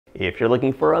If you're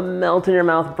looking for a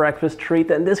melt-in-your-mouth breakfast treat,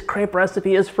 then this crepe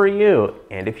recipe is for you.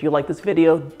 And if you like this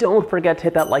video, don't forget to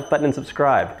hit that like button and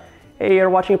subscribe. Hey, you're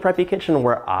watching Preppy Kitchen,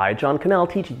 where I, John Cannell,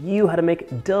 teach you how to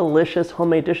make delicious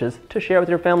homemade dishes to share with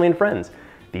your family and friends.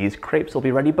 These crepes will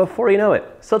be ready before you know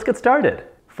it, so let's get started.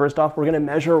 First off, we're gonna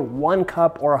measure 1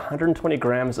 cup or 120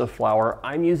 grams of flour.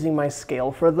 I'm using my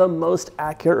scale for the most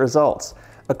accurate results.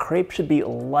 A crepe should be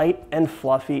light and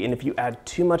fluffy, and if you add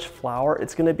too much flour,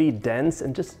 it's gonna be dense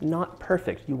and just not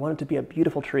perfect. You want it to be a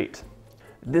beautiful treat.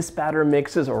 This batter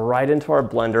mixes right into our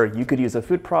blender. You could use a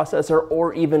food processor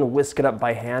or even whisk it up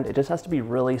by hand. It just has to be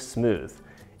really smooth.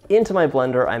 Into my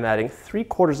blender, I'm adding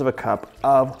 3/4 of a cup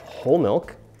of whole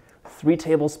milk, 3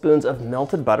 tablespoons of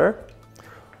melted butter,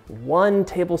 1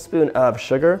 tablespoon of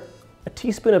sugar, a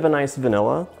teaspoon of a nice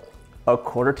vanilla, a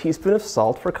 1/4 teaspoon of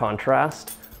salt for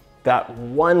contrast, that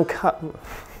 1 cup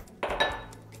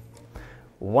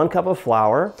of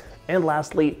flour, and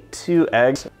lastly, 2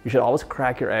 eggs. You should always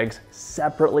crack your eggs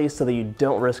separately so that you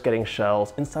don't risk getting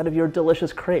shells inside of your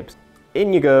delicious crepes.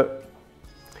 In you go.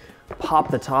 Pop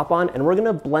the top on, and we're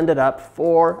gonna blend it up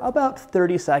for about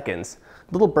 30 seconds.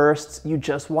 Little bursts, you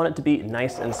just want it to be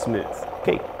nice and smooth.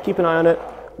 Okay, keep an eye on it.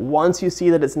 Once you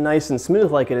see that it's nice and smooth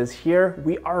like it is here,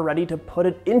 we are ready to put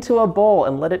it into a bowl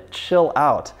and let it chill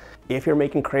out. If you're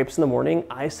making crepes in the morning,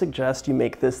 I suggest you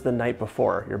make this the night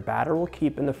before. Your batter will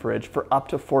keep in the fridge for up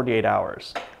to 48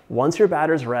 hours. Once your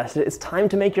batter's rested, it's time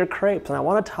to make your crepes, and I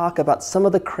want to talk about some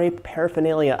of the crepe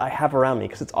paraphernalia I have around me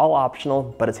because it's all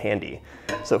optional, but it's handy.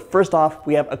 So first off,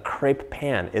 we have a crepe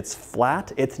pan. It's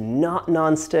flat, it's not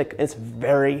non-stick, it's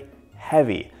very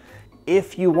heavy.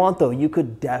 If you want though, you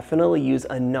could definitely use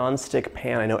a non-stick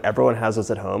pan. I know everyone has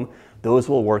those at home. Those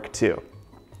will work too.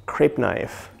 Crepe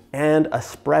knife and a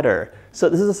spreader. So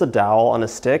this is just a dowel on a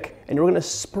stick, and we're gonna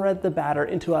spread the batter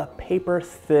into a paper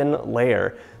thin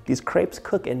layer. These crepes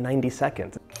cook in 90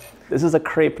 seconds. This is a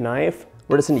crepe knife.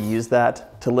 We're just gonna use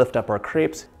that to lift up our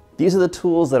crepes. These are the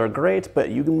tools that are great, but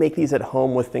you can make these at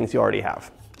home with things you already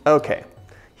have. Okay,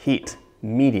 heat,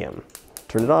 medium.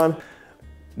 Turn it on.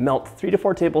 Melt 3 to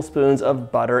 4 tablespoons of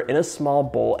butter in a small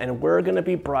bowl, and we're gonna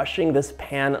be brushing this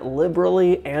pan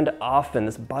liberally and often.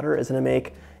 This butter is gonna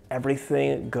make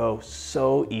everything go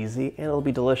so easy, and it'll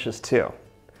be delicious too.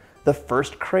 The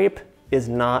first crepe is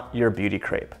not your beauty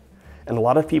crepe. And a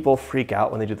lot of people freak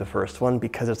out when they do the first one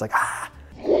because it's like,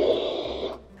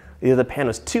 either the pan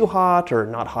is too hot or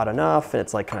not hot enough, and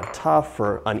it's like kind of tough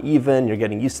or uneven, you're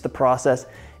getting used to the process.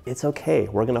 It's okay,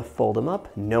 we're gonna fold them up,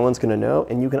 no one's gonna know,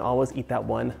 and you can always eat that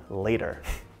one later.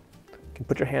 You can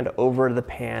put your hand over the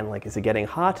pan, like, is it getting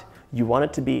hot? You want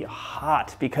it to be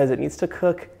hot because it needs to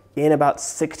cook in about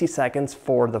 60 seconds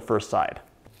for the first side.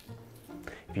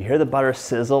 If you hear the butter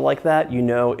sizzle like that, you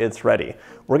know it's ready.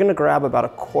 We're gonna grab about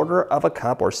 1/4 of a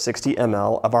cup or 60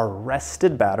 ml of our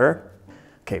rested batter.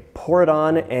 Okay, pour it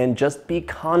on and just be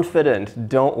confident,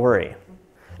 don't worry.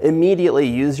 Immediately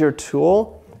use your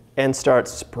tool and start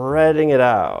spreading it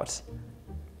out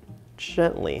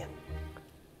gently.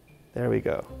 There we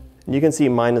go. And you can see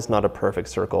mine is not a perfect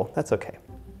circle, that's okay.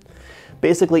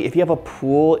 Basically, if you have a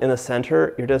pool in the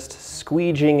center, you're just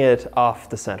squeegeeing it off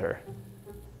the center.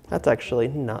 That's actually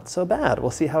not so bad.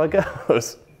 We'll see how it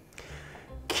goes.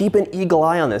 Keep an eagle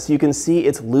eye on this. You can see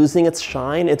it's losing its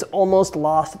shine. It's almost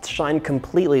lost its shine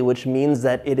completely, which means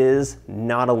that it is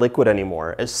not a liquid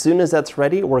anymore. As soon as that's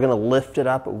ready, we're gonna lift it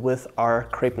up with our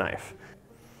crepe knife.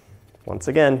 Once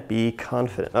again, be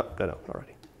confident. Oh, no, not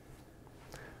ready.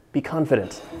 Be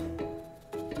confident.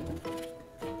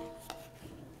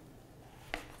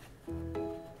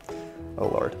 Oh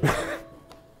Lord.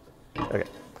 Okay,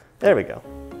 there we go.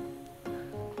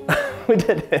 We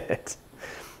did it.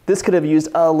 This could have used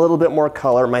a little bit more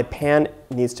color. My pan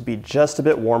needs to be just a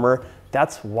bit warmer.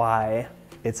 That's why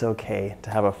it's okay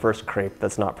to have a first crepe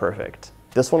that's not perfect.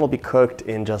 This one will be cooked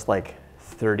in just like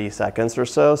 30 seconds or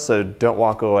so, so don't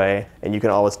walk away, and you can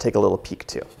always take a little peek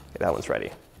too. Okay, that one's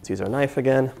ready. Let's use our knife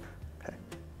again. Okay,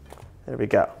 there we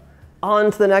go. On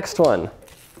to the next one.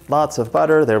 Lots of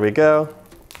butter, there we go.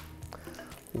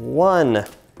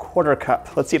 1/4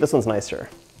 cup. Let's see if this one's nicer.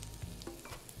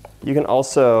 You can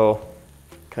also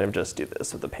kind of just do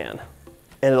this with the pan,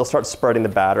 and it'll start spreading the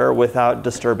batter without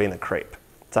disturbing the crepe.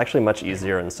 It's actually much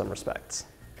easier in some respects.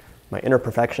 My inner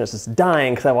perfectionist is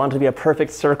dying because I want it to be a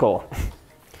perfect circle.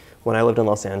 When I lived in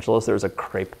Los Angeles, there was a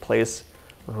crepe place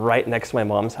right next to my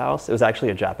mom's house. It was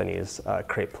actually a Japanese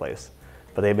crepe place,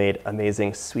 but they made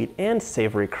amazing sweet and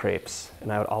savory crepes,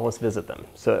 and I would always visit them.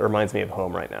 So it reminds me of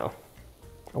home right now.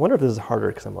 I wonder if this is harder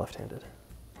because I'm left-handed.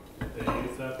 They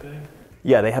use that thing?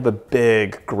 Yeah, they have a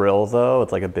big grill though.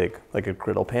 It's like a big, like a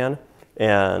griddle pan.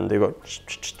 And they go,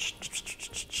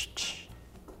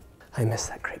 I miss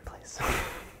that crepe place.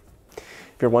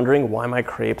 If you're wondering why my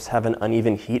crepes have an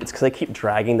uneven heat, it's because I keep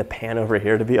dragging the pan over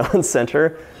here to be on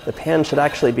center. The pan should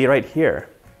actually be right here.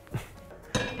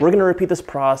 We're gonna repeat this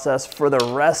process for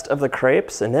the rest of the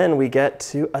crepes, and then we get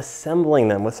to assembling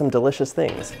them with some delicious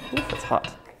things. Ooh, it's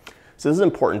hot. So this is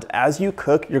important. As you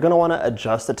cook, you're gonna wanna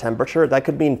adjust the temperature. That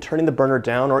could mean turning the burner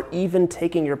down or even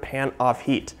taking your pan off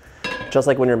heat. Just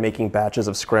like when you're making batches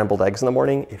of scrambled eggs in the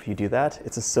morning, if you do that,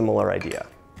 it's a similar idea.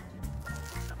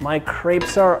 My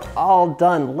crepes are all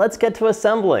done. Let's get to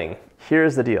assembling.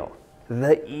 Here's the deal.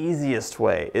 The easiest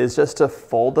way is just to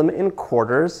fold them in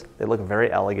quarters. They look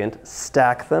very elegant.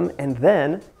 Stack them and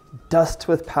then dust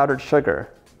with powdered sugar.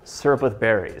 Serve with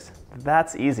berries.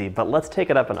 That's easy, but let's take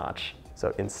it up a notch.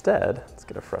 So instead, let's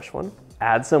get a fresh one.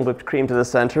 Add some whipped cream to the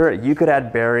center. You could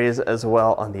add berries as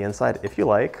well on the inside if you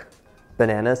like.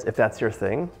 Bananas, if that's your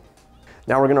thing.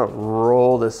 Now we're gonna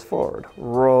roll this forward,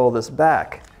 roll this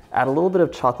back. Add a little bit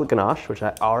of chocolate ganache, which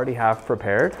I already have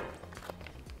prepared,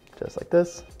 just like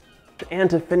this. And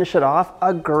to finish it off,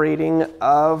 a grating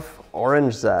of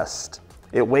orange zest.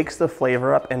 It wakes the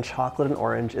flavor up, and chocolate and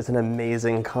orange is an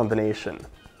amazing combination.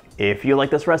 If you like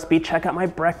this recipe, check out my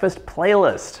breakfast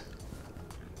playlist.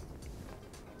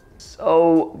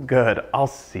 So good. I'll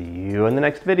see you in the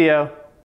next video.